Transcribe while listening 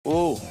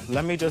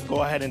Let me just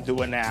go ahead and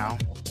do it now.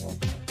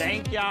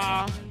 Thank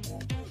y'all.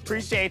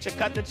 Appreciate you.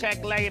 Cut the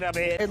check later,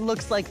 bitch. It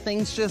looks like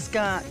things just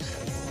got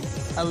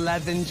a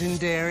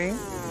legendary.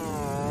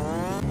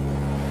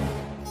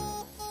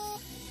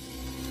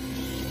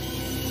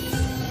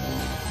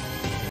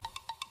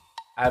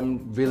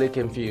 I'm really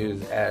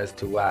confused as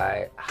to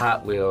why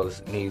Hot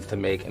Wheels needs to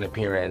make an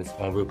appearance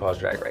on RuPaul's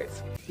Drag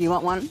Race. You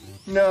want one?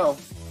 No.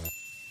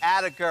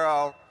 Atta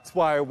girl. That's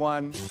why I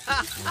won.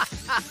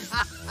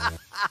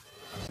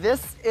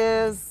 This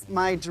is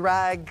my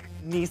drag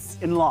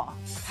niece-in-law.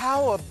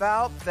 How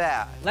about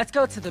that? Let's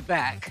go to the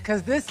back,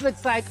 because this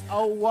looks like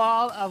a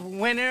wall of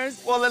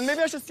winners. Well, then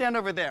maybe I should stand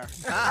over there.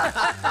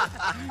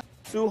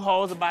 Two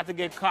hoes about to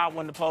get caught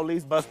when the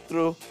police bust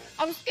through.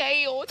 I'm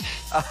scared.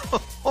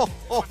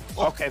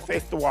 Okay,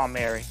 face the wall,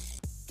 Mary.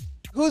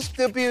 Who's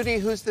the beauty,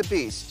 who's the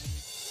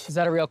beast? Is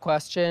that a real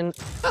question?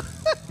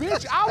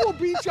 Bitch, I will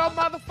beat your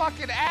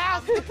motherfucking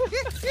ass.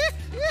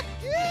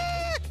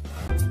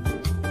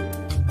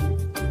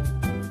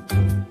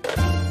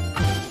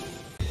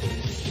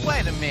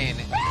 Wait a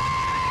minute.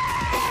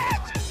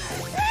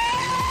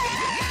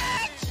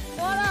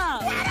 What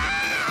up? What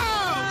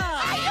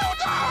up? How you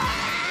doing?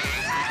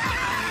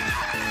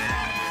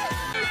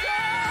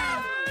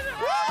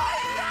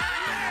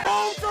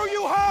 Boom through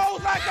you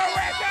hoes like a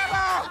wrecking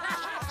ball.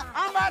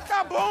 I'm about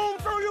to boom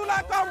through you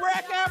like a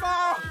wrecking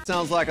ball.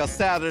 Sounds like a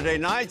Saturday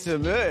night to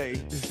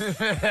me.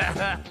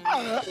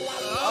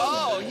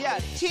 Oh, yeah,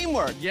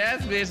 teamwork.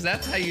 Yes, bitch,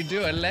 that's how you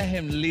do it. Let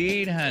him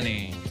lead,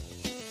 honey.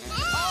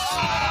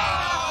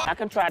 I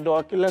can try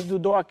Dorky. Let's do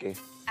Dorky.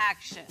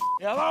 Action.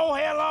 Hello,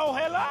 hello,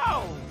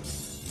 hello.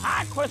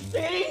 Hi,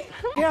 Christine.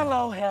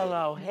 Hello,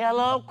 hello,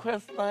 hello,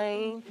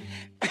 Christine.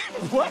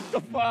 What the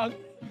fuck?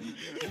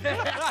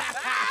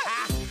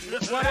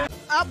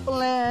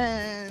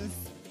 Uplands,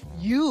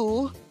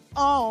 you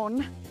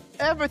own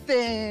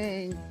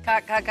everything.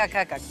 Cut.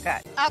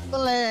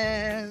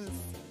 Uplands,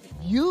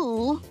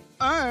 you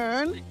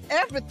earn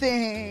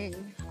everything.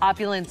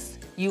 Opulence,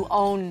 you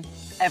own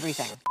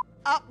everything.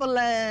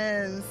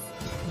 Uplands,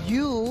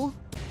 you...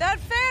 That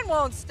fan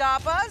won't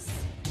stop us.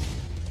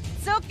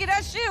 Silky,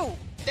 that's you.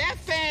 That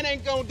fan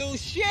ain't gonna do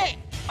shit.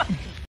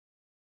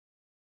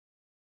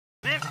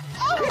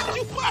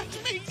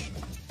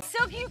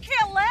 Silky, you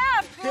can't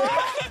laugh, girl.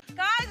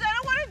 Guys, I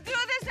don't want to do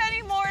this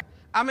anymore.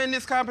 I'm in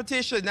this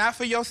competition not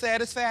for your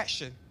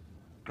satisfaction.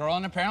 Girl,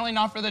 and apparently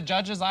not for the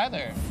judges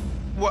either.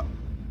 What?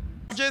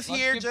 Just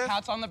Let's here, give just...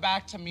 pats on the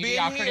back to Being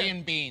mediocrity here.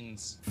 and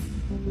beans.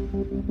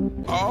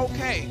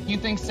 Okay. You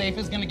think safe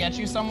is gonna get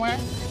you somewhere?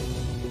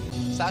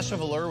 Sasha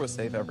Velour was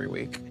safe every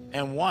week.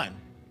 And one.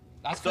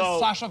 That's because So-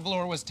 Sasha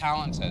Velour was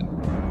talented.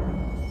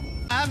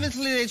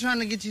 Obviously, they're trying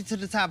to get you to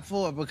the top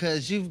 4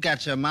 because you've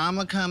got your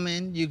mama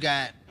coming, you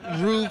got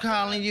Rue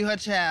calling you her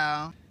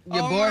child,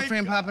 your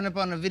boyfriend popping up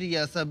on the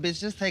video, so bitch,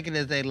 just take it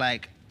as they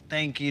like,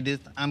 thank you, this,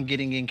 I'm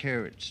getting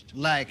encouraged.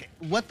 Like,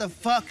 what the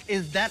fuck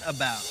is that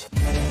about?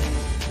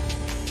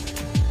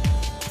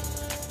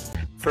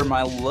 For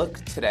my look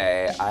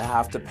today, I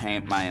have to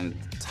paint my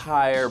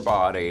entire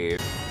body.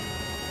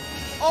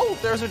 Oh,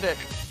 there's her dick.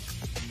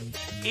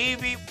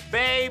 Evie,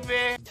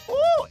 baby.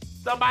 Ooh,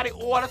 somebody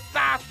order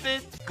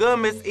sausage. Good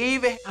Miss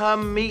Evie, her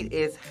meat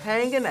is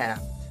hanging out,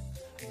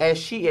 and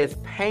she is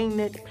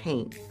painted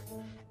pink,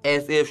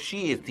 as if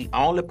she is the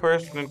only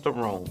person in the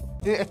room.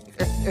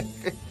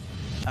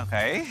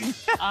 Okay.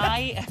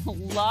 I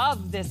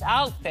love this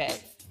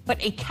outfit, but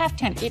a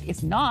caftan it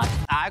is not.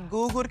 I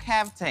Googled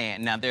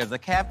caftan. Now, there's a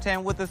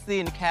caftan with a C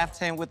and a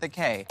caftan with a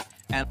K.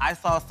 And I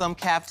saw some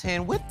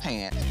caftan with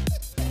pants.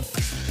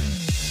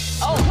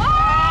 Oh,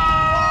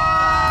 Oh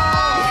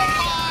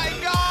my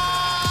God!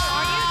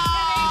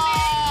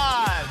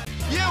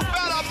 You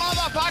better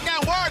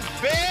motherfucking work,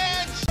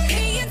 bitch!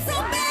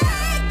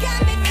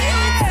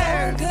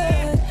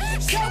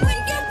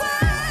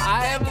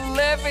 I am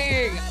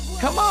living.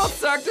 Come on,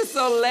 Cirque du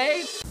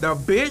Soleil. The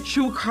bitch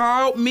who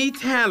called me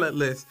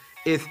talentless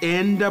is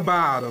in the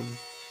bottom.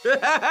 The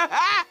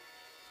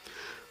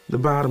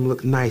bottom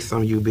look nice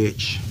on you,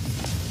 bitch.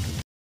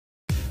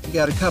 We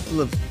got a couple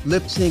of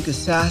lip sync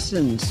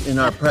assassins in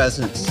our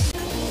presence.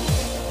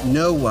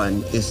 No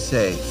one is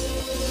safe.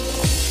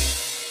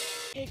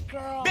 Hey,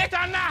 girl. Bitch,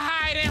 I'm not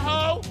hiding,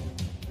 ho.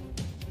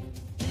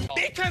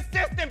 Be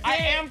consistent, bitch. I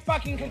am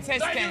fucking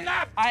consistent. No, you're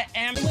not. I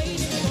am.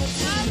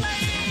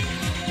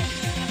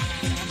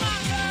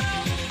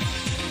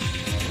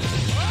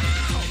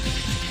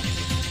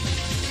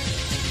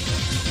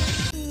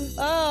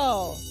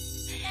 Oh.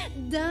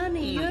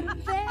 Donnie, you're there.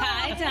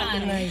 Hi,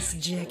 Donnie. Nice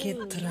jacket,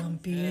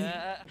 Trumpy.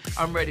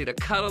 I'm ready to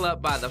cuddle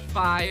up by the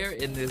fire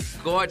in this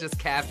gorgeous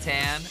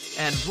caftan.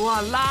 And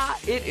voila,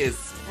 it is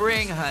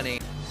spring, honey.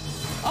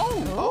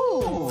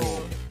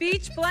 Oh.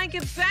 Beach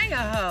blanket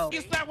bang-a-ho. You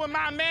slept with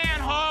my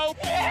man, ho.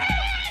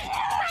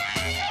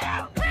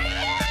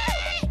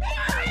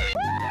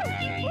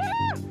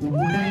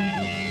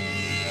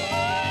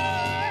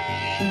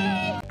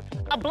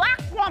 A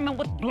black woman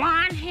with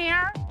blonde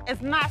hair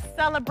is not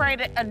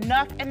celebrated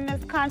enough in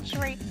this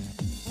country.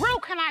 Rue,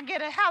 can I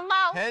get a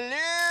hello?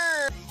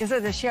 Hello. Is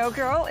it a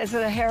showgirl? Is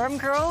it a harem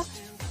girl?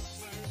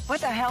 What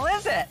the hell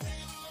is it?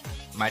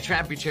 My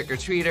trampy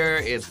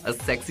trick-or-treater is a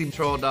sexy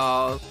troll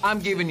doll. I'm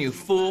giving you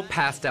full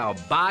pastel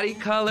body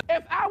color.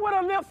 If I would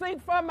have lip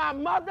synced for my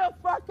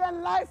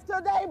motherfucking life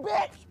today,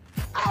 bitch,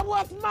 I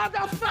was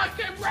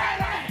motherfucking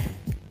ready.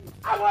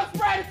 I was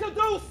ready to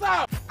do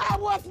so. I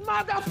was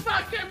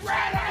motherfucking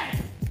ready.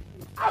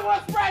 I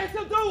was ready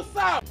to do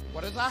so.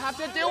 What does that have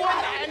to do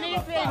with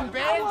anything,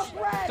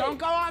 bitch? Don't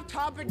go off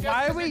topic. Just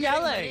Why are we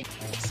yelling?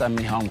 Send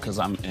me home because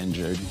I'm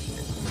injured.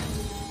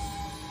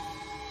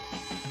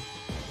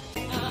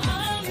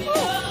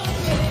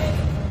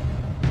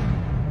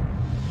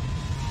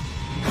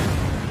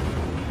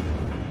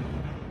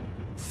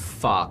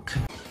 Fuck.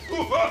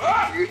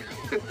 1,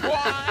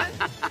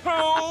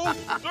 2,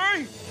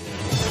 3.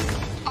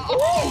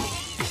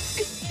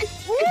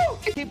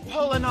 Keep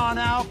pulling on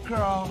out,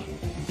 girl.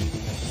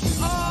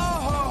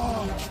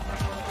 Oh!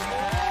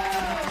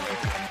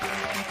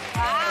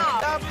 Wow.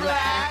 The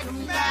black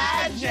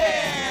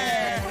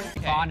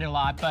magic. Bonded a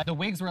lot, but the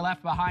wigs were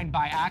left behind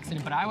by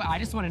accident. But I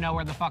just want to know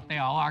where the fuck they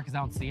all are because I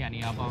don't see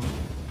any of them.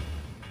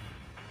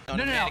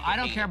 No, I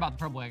don't care about the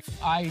purple wigs.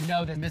 I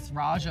know that Miss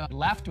Raja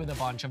left with a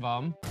bunch of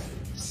them.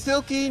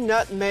 Silky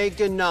nutmeg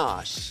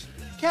ganache.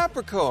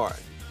 Capricorn.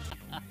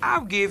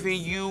 I'm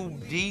giving you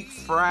deep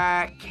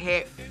fried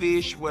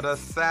catfish with a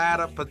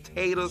side of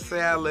potato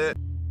salad.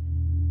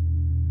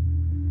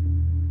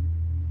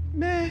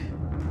 Meh.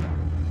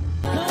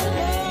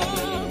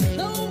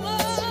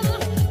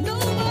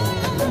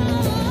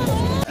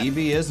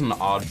 Evie is an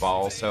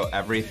oddball, so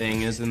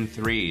everything is in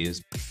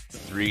threes.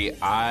 3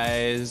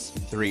 eyes,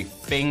 3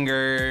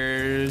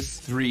 fingers,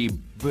 3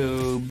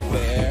 boobs.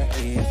 Where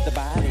is the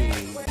body?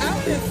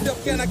 I been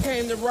silk and I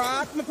came to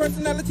rock. My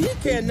personality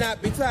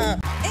cannot be tied.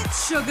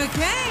 It's Sugar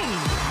Cane.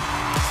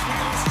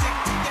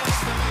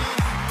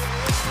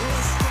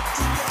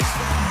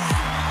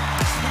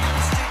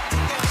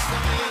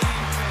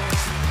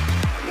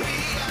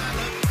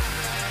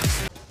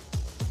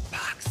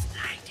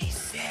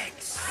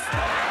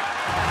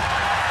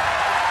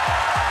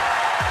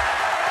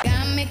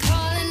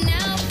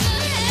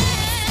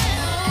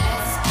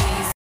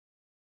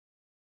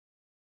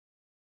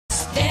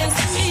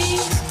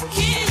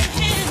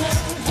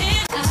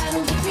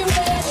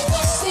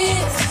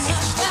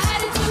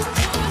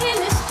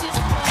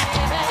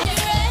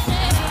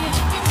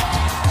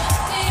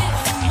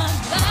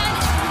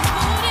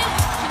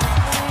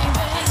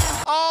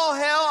 All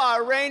hail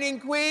our reigning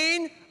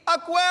queen,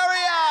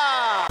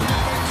 Aquaria!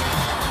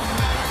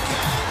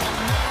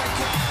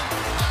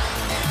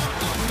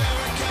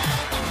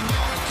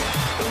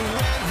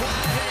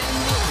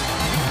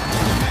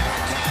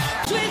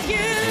 With you.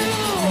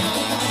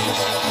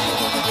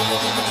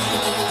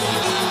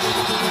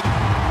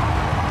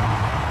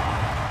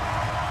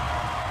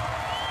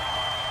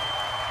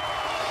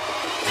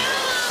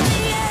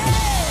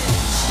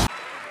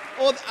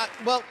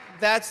 Well,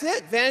 that's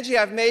it. Vanjie,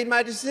 I've made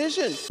my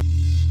decision.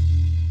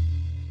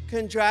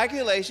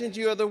 Congratulations,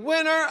 you are the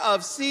winner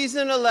of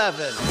season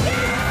 11.